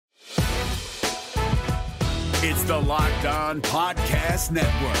It's the Locked On Podcast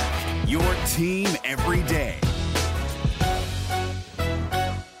Network, your team every day.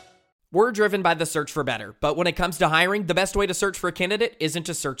 We're driven by the search for better, but when it comes to hiring, the best way to search for a candidate isn't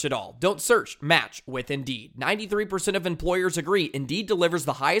to search at all. Don't search, match with Indeed. 93% of employers agree Indeed delivers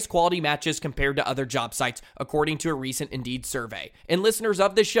the highest quality matches compared to other job sites, according to a recent Indeed survey. And listeners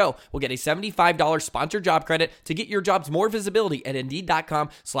of this show will get a $75 sponsored job credit to get your jobs more visibility at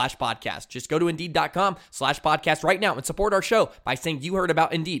Indeed.com/podcast. Just go to Indeed.com/podcast right now and support our show by saying you heard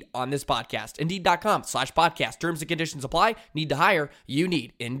about Indeed on this podcast. Indeed.com/podcast. Terms and conditions apply. Need to hire? You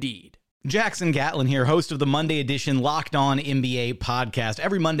need Indeed. Jackson Gatlin here, host of the Monday edition Locked On NBA podcast.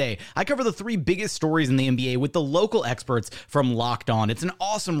 Every Monday, I cover the 3 biggest stories in the NBA with the local experts from Locked On. It's an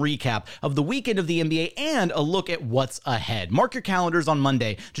awesome recap of the weekend of the NBA and a look at what's ahead. Mark your calendars on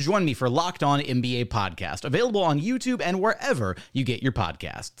Monday to join me for Locked On NBA podcast, available on YouTube and wherever you get your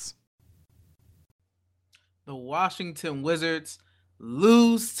podcasts. The Washington Wizards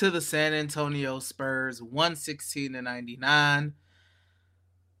lose to the San Antonio Spurs 116-99.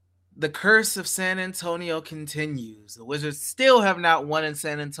 The curse of San Antonio continues. The Wizards still have not won in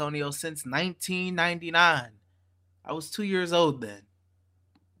San Antonio since 1999. I was 2 years old then.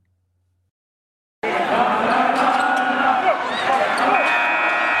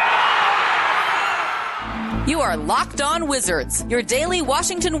 You are Locked On Wizards, your daily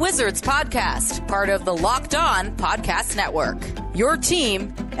Washington Wizards podcast, part of the Locked On Podcast Network. Your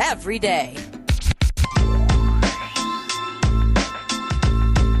team every day.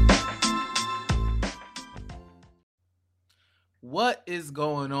 What is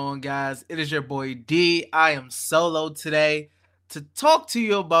going on, guys? It is your boy D. I am solo today to talk to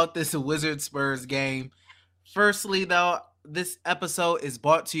you about this Wizards Spurs game. Firstly, though, this episode is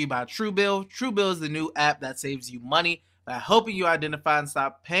brought to you by Truebill. Truebill is the new app that saves you money by helping you identify and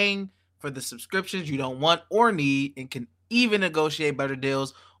stop paying for the subscriptions you don't want or need, and can even negotiate better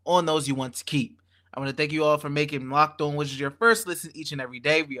deals on those you want to keep. I want to thank you all for making Locked On Wizards your first listen each and every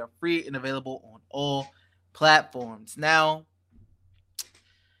day. We are free and available on all platforms. Now,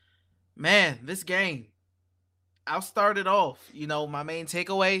 man, this game, I'll start it off. My main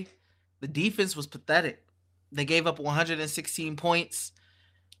takeaway, the defense was pathetic. They gave up 116 points.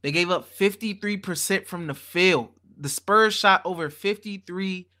 They gave up 53% from the field. The Spurs shot over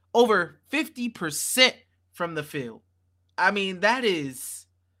 50% from the field. I mean, that is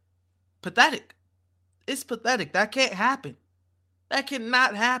pathetic. It's pathetic. That can't happen. That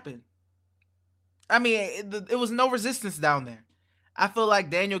cannot happen. I mean, it was no resistance down there. I feel like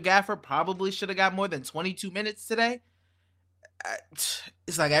Daniel Gafford probably should have got more than 22 minutes today.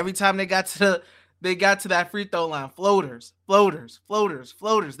 It's like every time they got to that free throw line, floaters.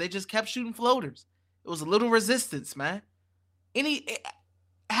 They just kept shooting floaters. It was a little resistance, man.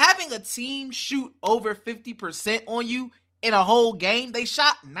 Having a team shoot over 50% on you in a whole game, they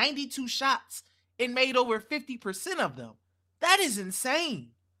shot 92 shots and made over 50% of them. That is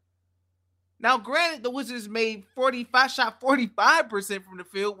insane. Now, granted, the Wizards shot 45% from the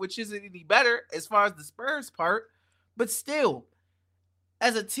field, which isn't any better as far as the Spurs part. But still,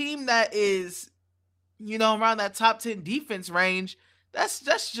 as a team that is, around that top 10 defense range, that's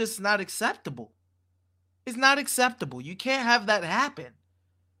just not acceptable. It's not acceptable. You can't have that happen.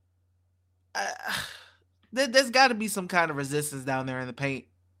 There's got to be some kind of resistance down there in the paint,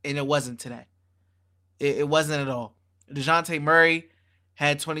 and it wasn't today. It wasn't at all. DeJounte Murray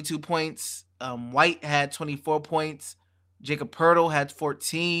had 22 points. White had 24 points. Jacob Poeltl had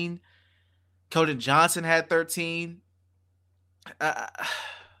 14. Keldon Johnson had 13.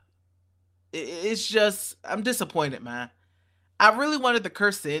 It's just, I'm disappointed, man. I really wanted the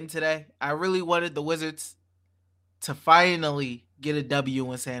curse to end today. I really wanted the Wizards to finally get a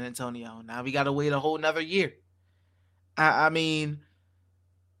W in San Antonio. Now we got to wait a whole nother year. I mean,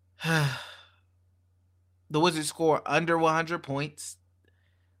 the Wizards score under 100 points.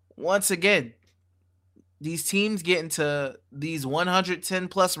 Once again, these teams getting to these 110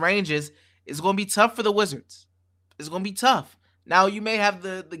 plus ranges is going to be tough for the Wizards. It's going to be tough. Now, you may have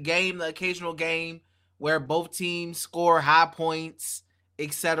the occasional game where both teams score high points,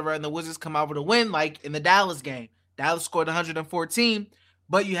 etc., and the Wizards come out with a win, like in the Dallas game. Dallas scored 114,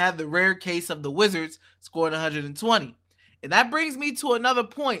 but you have the rare case of the Wizards scoring 120. And that brings me to another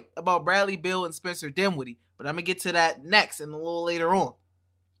point about Bradley Beal and Spencer Dinwiddie, but I'm going to get to that next and a little later on.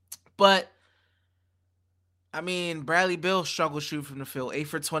 But, I mean, Bradley Beal struggled shooting from the field, 8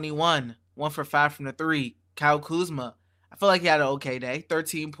 for 21, 1 for 5 from the 3. Kyle Kuzma, I feel like he had an okay day,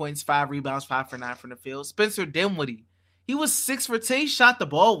 13 points, 5 rebounds, 5 for 9 from the field. Spencer Dinwiddie, he was 6 for 10, he shot the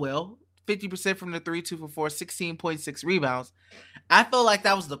ball well, 50% from the 3, 2 for 4, 16.6 rebounds. I felt like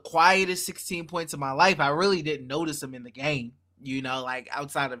that was the quietest 16 points of my life. I really didn't notice him in the game, like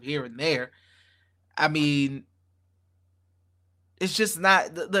outside of here and there. I mean, it's just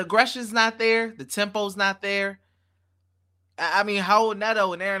not, the aggression's not there. The tempo's not there. I mean, Howard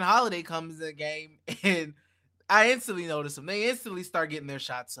Neto and Aaron Holiday comes in the game, and I instantly notice them. They instantly start getting their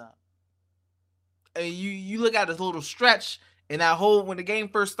shots up. I mean, you look at this little stretch in that whole, when the game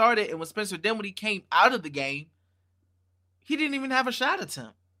first started, and when Spencer Dinwiddie came out of the game, he didn't even have a shot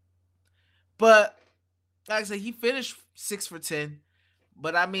attempt. But like I said, he finished 6 for 10.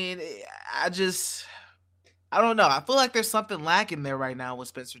 But I mean, I don't know. I feel like there's something lacking there right now with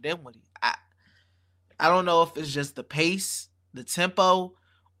Spencer Dinwiddie. I don't know if it's just the pace, the tempo,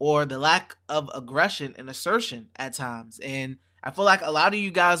 or the lack of aggression and assertion at times. And I feel like a lot of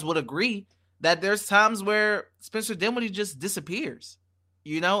you guys would agree that there's times where Spencer Dinwiddie just disappears,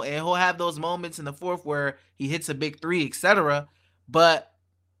 and he'll have those moments in the fourth where he hits a big three, etc. But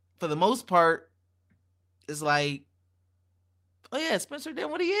for the most part, it's like, oh yeah, Spencer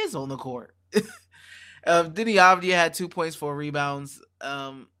Dinwiddie is on the court. Deni Avdija had 2 points, 4 rebounds.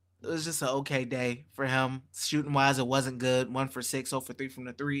 It was just an okay day for him. Shooting wise, it wasn't good. 1 for 6, 0 for 3 from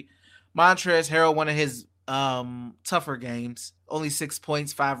the three. Montrezl Harrell, one of his tougher games. Only 6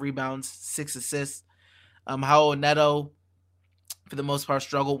 points, 5 rebounds, 6 assists. Howard Neto, for the most part,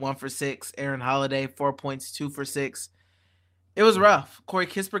 struggled. 1 for 6. Aaron Holiday, 4 points, 2 for 6. It was rough. Corey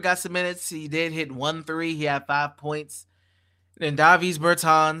Kispert got some minutes. He did hit 1 3. He had 5 points. And Davis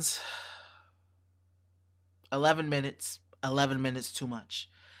Bertans, 11 minutes. 11 minutes too much.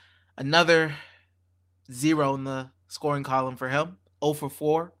 Another 0 in the scoring column for him. 0 for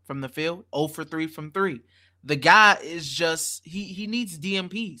 4 from the field. 0 for 3 from 3. The guy is just, he needs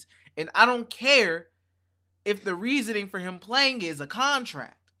DMPs. And I don't care if the reasoning for him playing is a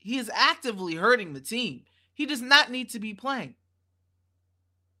contract. He is actively hurting the team. He does not need to be playing.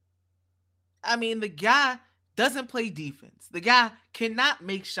 I mean, the guy doesn't play defense. The guy cannot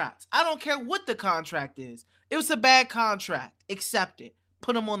make shots. I don't care what the contract is. It was a bad contract. Accept it.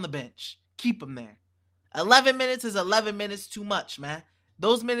 Put him on the bench. Keep him there. 11 minutes is 11 minutes too much, man.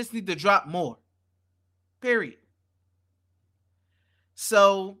 Those minutes need to drop more. Period.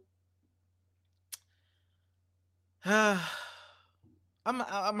 So, I'm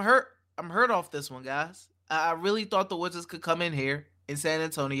hurt. I'm hurt off this one, guys. I really thought the Wizards could come in here in San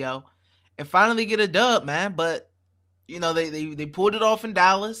Antonio and finally get a dub, man. But they pulled it off in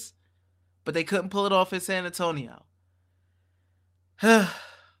Dallas, but they couldn't pull it off in San Antonio.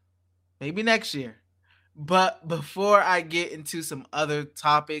 Maybe next year. But before I get into some other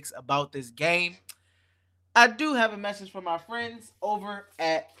topics about this game, I do have a message from my friends over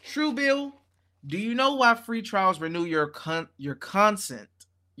at Truebill. Do you know why free trials renew your consent?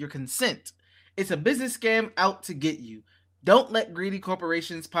 It's a business scam out to get you. Don't let greedy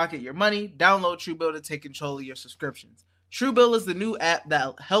corporations pocket your money. Download Truebill to take control of your subscriptions. Truebill is the new app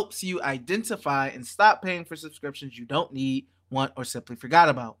that helps you identify and stop paying for subscriptions you don't need, want, or simply forgot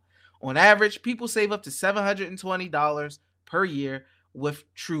about. On average, people save up to $720 per year with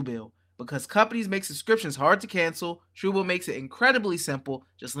Truebill. Because companies make subscriptions hard to cancel, Truebill makes it incredibly simple.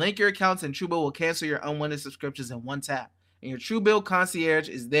 Just link your accounts and Truebill will cancel your unwanted subscriptions in one tap. And your Truebill concierge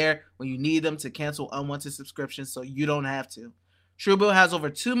is there when you need them to cancel unwanted subscriptions so you don't have to. Truebill has over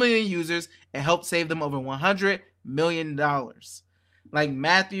 2 million users and helped save them over $100 million. Like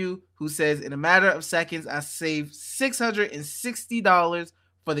Matthew, who says, in a matter of seconds, I saved $660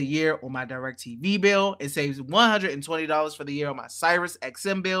 for the year on my DirecTV bill. It saves $120 for the year on my Cyrus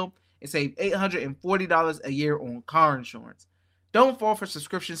XM bill. It saves $840 a year on car insurance. Don't fall for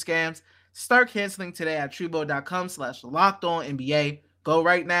subscription scams. Start canceling today at Truebill.com/LockedOnNBA. Go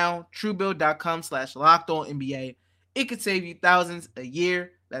right now, Truebill.com/LockedOnNBA. It could save you thousands a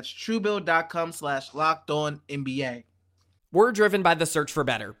year. That's Truebill.com/LockedOnNBA. We're driven by the search for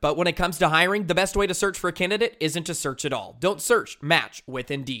better, but when it comes to hiring, the best way to search for a candidate isn't to search at all. Don't search, match with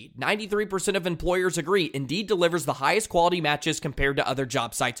Indeed. 93% of employers agree Indeed delivers the highest quality matches compared to other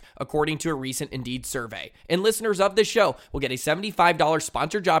job sites, according to a recent Indeed survey. And listeners of this show will get a $75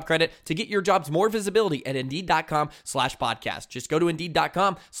 sponsored job credit to get your jobs more visibility at Indeed.com/podcast. Just go to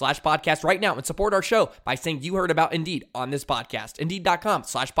Indeed.com/podcast right now and support our show by saying you heard about Indeed on this podcast.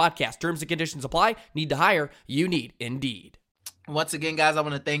 Indeed.com/podcast. Terms and conditions apply. Need to hire? You need Indeed. Once again, guys, I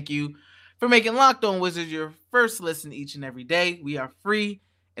want to thank you for making Locked On Wizards your first listen each and every day. We are free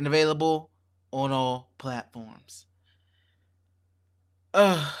and available on all platforms.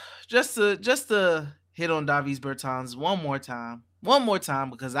 Just to hit on Davis Bertans one more time,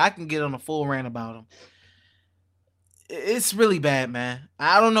 because I can get on a full rant about him. It's really bad, man.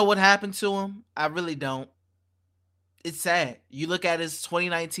 I don't know what happened to him. I really don't. it's sad. You look at his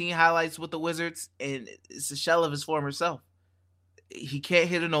 2019 highlights with the Wizards, and it's a shell of his former self. He can't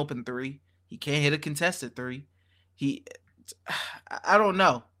hit an open three. He can't hit a contested three. I don't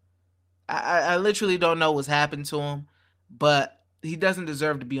know. I literally don't know what's happened to him, but he doesn't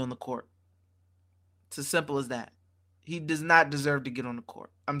deserve to be on the court. It's as simple as that. He does not deserve to get on the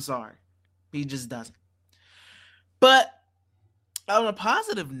court. I'm sorry. He just doesn't. But on a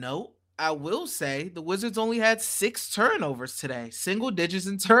positive note, I will say the Wizards only had 6 turnovers today, single digits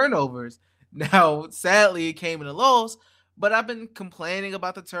in turnovers. Now, sadly, it came in a loss, but I've been complaining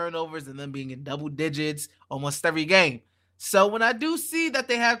about the turnovers and them being in double digits almost every game. So when I do see that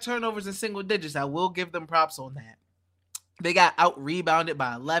they have turnovers in single digits, I will give them props on that. They got out-rebounded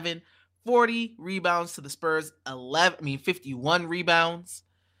by 11, 40 rebounds to the Spurs, 51 rebounds.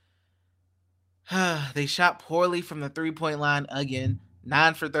 They shot poorly from the three-point line again.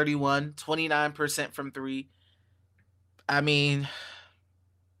 9 for 31, 29% from 3. I mean,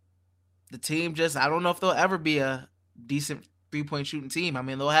 the team I don't know if they'll ever be a decent three-point shooting team. I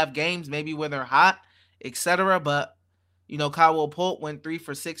mean, they'll have games maybe where they're hot, etc. But, Caldwell Pope went 3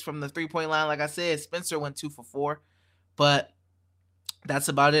 for 6 from the three-point line. Like I said, Spencer went 2 for 4. But that's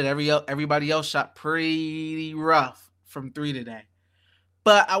about it. Everybody else shot pretty rough from 3 today.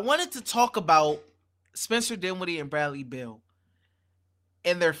 But I wanted to talk about Spencer Dinwiddie and Bradley Beal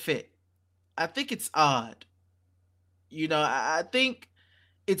and their fit. I think it's odd. I think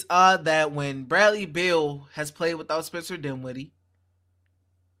it's odd that when Bradley Beal has played without Spencer Dinwiddie,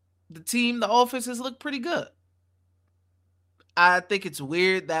 the offense has looked pretty good. I think it's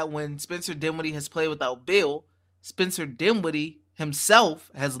weird that when Spencer Dinwiddie has played without Beal, Spencer Dinwiddie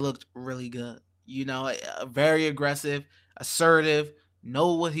himself has looked really good. Very aggressive, assertive,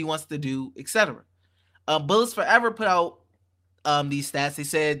 know what he wants to do, etc. Bullets Forever put out these stats. They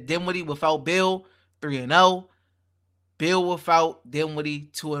said Dinwiddie without Beal, 3-0. Beal without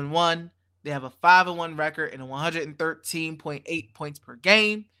Dinwiddie, 2-1. They have a 5-1 record and 113.8 points per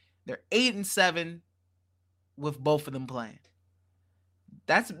game. They're 8-7 with both of them playing.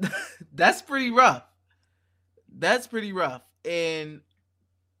 That's pretty rough. That's pretty rough. And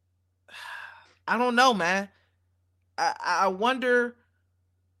I don't know, man. I wonder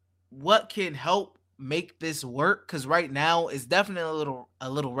what can help make this work, because right now it's definitely a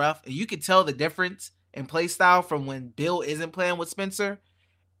little rough. And you can tell the difference in play style from when Bill isn't playing with Spencer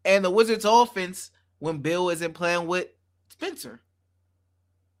and the Wizards offense when Bill isn't playing with Spencer.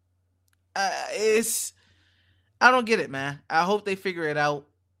 I don't get it, man. I hope they figure it out,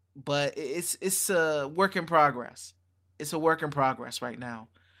 but it's a work in progress. It's a work in progress right now.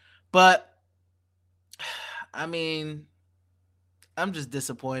 But I mean, I'm just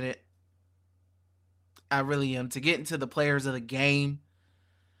disappointed. I really am. To get into the players of the game,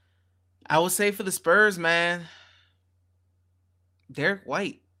 I would say for the Spurs, man, Derek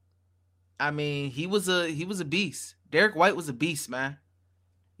White. I mean, he was a beast. Derek White was a beast, man.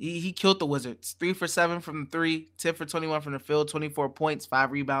 He killed the Wizards. 3 for 7 from the 3, 10 for 21 from the field, 24 points,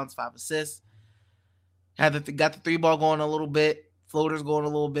 5 rebounds, 5 assists. Got the 3 ball going a little bit, floaters going a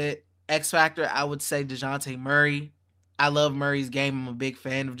little bit. X factor, I would say DeJounte Murray. I love Murray's game. I'm a big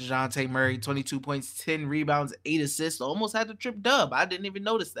fan of DeJounte Murray. 22 points, 10 rebounds, 8 assists. Almost had the trip dub. I didn't even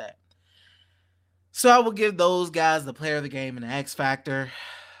notice that. So I will give those guys the player of the game and the X factor.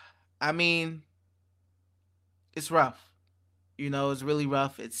 I mean, it's rough. It's really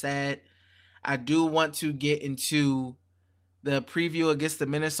rough. It's sad. I do want to get into the preview against the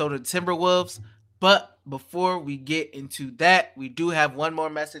Minnesota Timberwolves. But before we get into that, we do have one more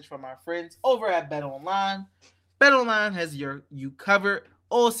message from our friends over at BetOnline. BetOnline has you covered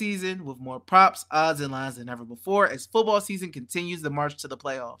all season with more props, odds, and lines than ever before as football season continues the march to the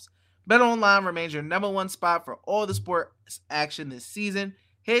playoffs. BetOnline remains your number one spot for all the sports action this season.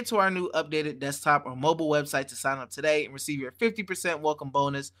 Head to our new updated desktop or mobile website to sign up today and receive your 50% welcome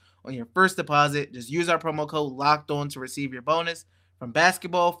bonus on your first deposit. Just use our promo code LOCKEDON to receive your bonus. From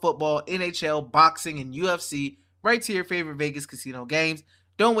basketball, football, NHL, boxing, and UFC, right to your favorite Vegas casino games.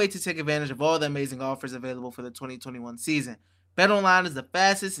 Don't wait to take advantage of all the amazing offers available for the 2021 season. BetOnline is the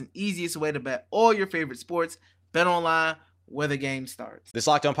fastest and easiest way to bet all your favorite sports. BetOnline, where the game starts. This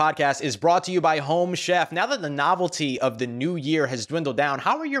Locked On podcast is brought to you by Home Chef. Now that the novelty of the new year has dwindled down,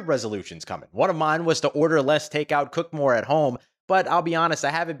 how are your resolutions coming? One of mine was to order less takeout, cook more at home, but I'll be honest,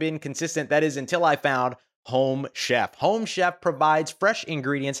 I haven't been consistent. That is until I found Home Chef. Home Chef provides fresh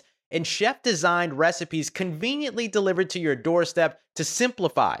ingredients and chef-designed recipes conveniently delivered to your doorstep to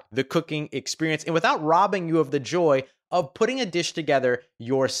simplify the cooking experience and without robbing you of the joy of putting a dish together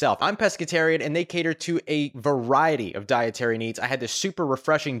yourself. I'm pescatarian, and they cater to a variety of dietary needs. I had this super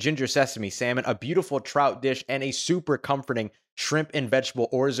refreshing ginger sesame salmon, a beautiful trout dish, and a super comforting shrimp and vegetable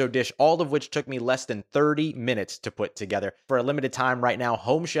orzo dish, all of which took me less than 30 minutes to put together. For a limited time right now,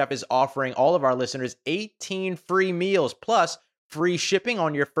 Home Chef is offering all of our listeners 18 free meals, plus free shipping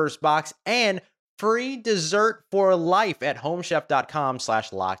on your first box, and free dessert for life at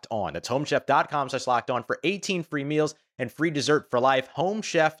homechef.com/lockedon. That's homechef.com/lockedon for 18 free meals and free dessert for life.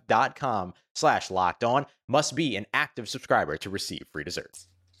 Homechef.com/lockedon. Must be an active subscriber to receive free desserts.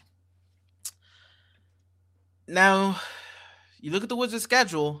 Now, you look at the Wizards'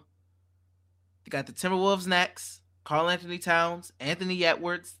 schedule. They got the Timberwolves next. Karl Anthony Towns, Anthony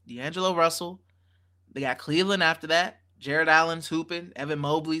Edwards, D'Angelo Russell. They got Cleveland after that. Jared Allen's hooping. Evan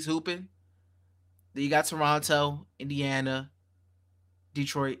Mobley's hooping. Then you got Toronto, Indiana,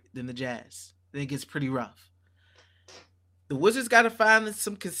 Detroit, then the Jazz. Then it gets pretty rough. The Wizards got to find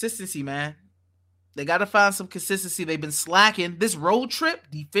some consistency, man. They got to find some consistency. They've been slacking. This road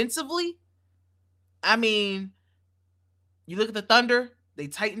trip, defensively, I mean, you look at the Thunder, they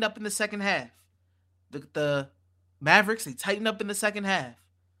tightened up in the second half. Look at the Mavericks, they tightened up in the second half.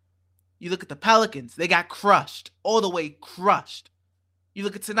 You look at the Pelicans, they got crushed, all the way crushed. You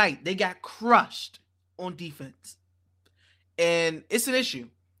look at tonight, they got crushed on defense. And it's an issue.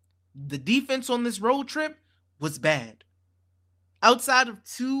 The defense on this road trip was bad. Outside of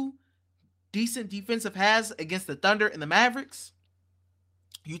two decent defensive halves against the Thunder and the Mavericks,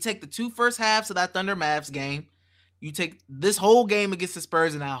 you take the two first halves of that Thunder Mavs game, you take this whole game against the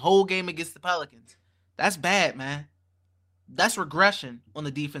Spurs and that whole game against the Pelicans. That's bad, man. That's regression on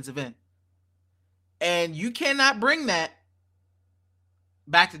the defensive end. And you cannot bring that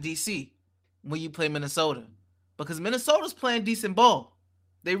back to DC when you play Minnesota, because Minnesota's playing decent ball.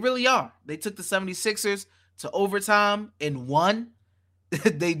 They really are. They took the 76ers to overtime and won.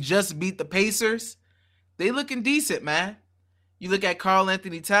 They just beat the Pacers. They looking decent, man. You look at Karl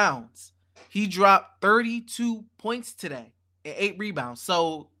Anthony Towns. He dropped 32 points today and 8 rebounds.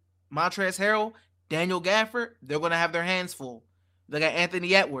 So Montrezl Harrell, Daniel Gafford, they're going to have their hands full. Look at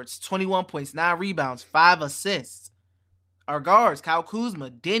Anthony Edwards, 21 points, 9 rebounds, 5 assists. Our guards, Kyle Kuzma,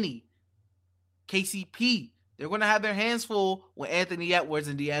 Denny, KCP, they're going to have their hands full with Anthony Edwards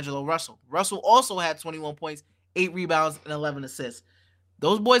and D'Angelo Russell. Russell also had 21 points, 8 rebounds, and 11 assists.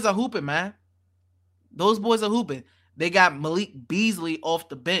 Those boys are hooping, man. Those boys are hooping. They got Malik Beasley off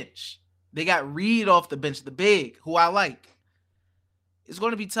the bench. They got Reed off the bench, the big, who I like. It's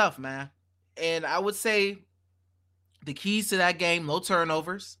going to be tough, man. And I would say the keys to that game, no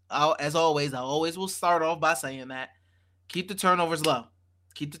turnovers. As always, I always will start off by saying that. Keep the turnovers low.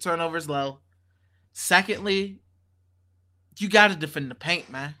 Keep the turnovers low. Secondly, you got to defend the paint,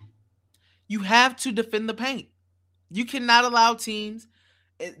 man. You have to defend the paint. You cannot allow teams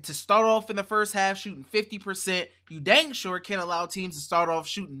to start off in the first half shooting 50%. You dang sure can't allow teams to start off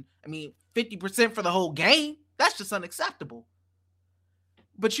shooting, 50% for the whole game. That's just unacceptable.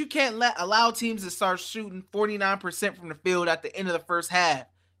 But you can't allow teams to start shooting 49% from the field at the end of the first half.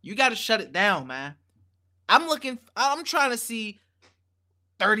 You got to shut it down, man. I'm trying to see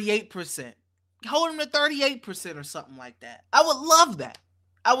 38%. Hold them to 38% or something like that. I would love that.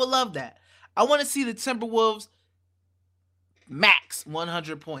 I want to see the Timberwolves max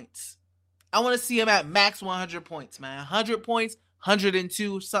 100 points. I want to see them at max 100 points, man. 100 points,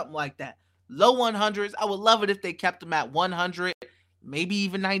 102, something like that. Low 100s. I would love it if they kept them at 100, maybe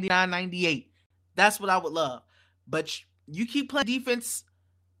even 99, 98. That's what I would love. But you keep playing defense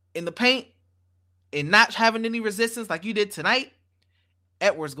in the paint and not having any resistance like you did tonight,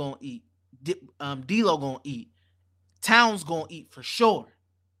 Edwards going to eat. D'Lo going to eat. Towns going to eat for sure.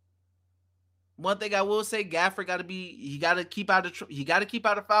 One thing I will say, Gafford he got to keep out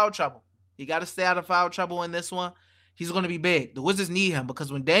of foul trouble. He got to stay out of foul trouble in this one. He's going to be big. The Wizards need him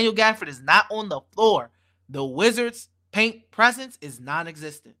because when Daniel Gafford is not on the floor, the Wizards' paint presence is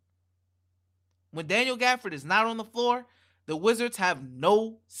non-existent. When Daniel Gafford is not on the floor, the Wizards have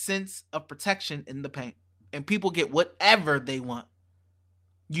no sense of protection in the paint. And people get whatever they want.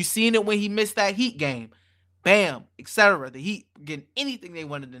 You seen it when he missed that Heat game. Bam, etc. The Heat getting anything they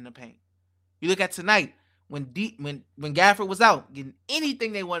wanted in the paint. You look at tonight, when Gafford was out, getting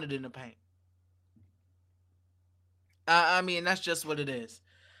anything they wanted in the paint. That's just what it is.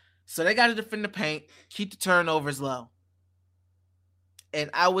 So they got to defend the paint, keep the turnovers low. And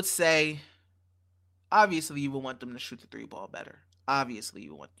I would say, obviously, you would want them to shoot the 3-ball better. Obviously,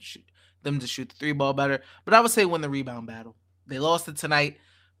 you want them to shoot the 3-ball better. But I would say win the rebound battle. They lost it tonight.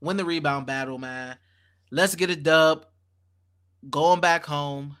 Win the rebound battle, man. Let's get a dub. Going back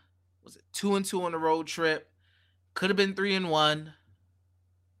home. Was it 2-2 on the road trip? Could have been 3-1,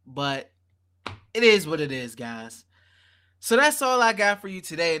 but it is what it is, guys. So that's all I got for you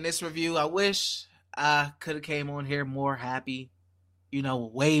today in this review. I wish I could have came on here more happy,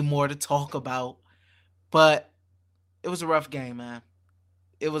 way more to talk about, but it was a rough game, man.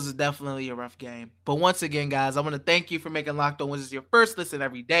 It was definitely a rough game. But once again, guys, I want to thank you for making Locked On Wizards your first listen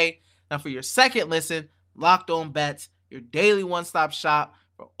every day. Now for your second listen, Locked On Bets, your daily one-stop shop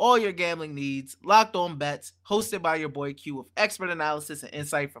for all your gambling needs. Locked On Bets, hosted by your boy Q, with expert analysis and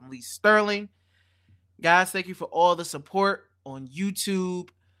insight from Lee Sterling. Guys, thank you for all the support on YouTube,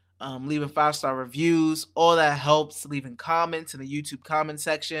 leaving 5-star reviews. All that helps. Leaving comments in the YouTube comment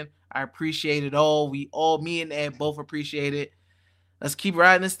section. I appreciate it all. Me and Ed both appreciate it. Let's keep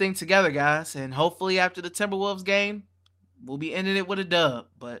riding this thing together, guys. And hopefully after the Timberwolves game, we'll be ending it with a dub.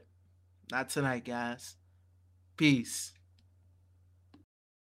 But not tonight, guys. Peace.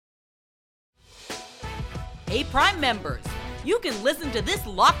 Hey, Prime members, you can listen to this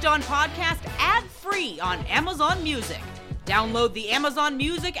Locked On podcast ad-free on Amazon Music. Download the Amazon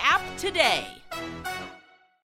Music app today.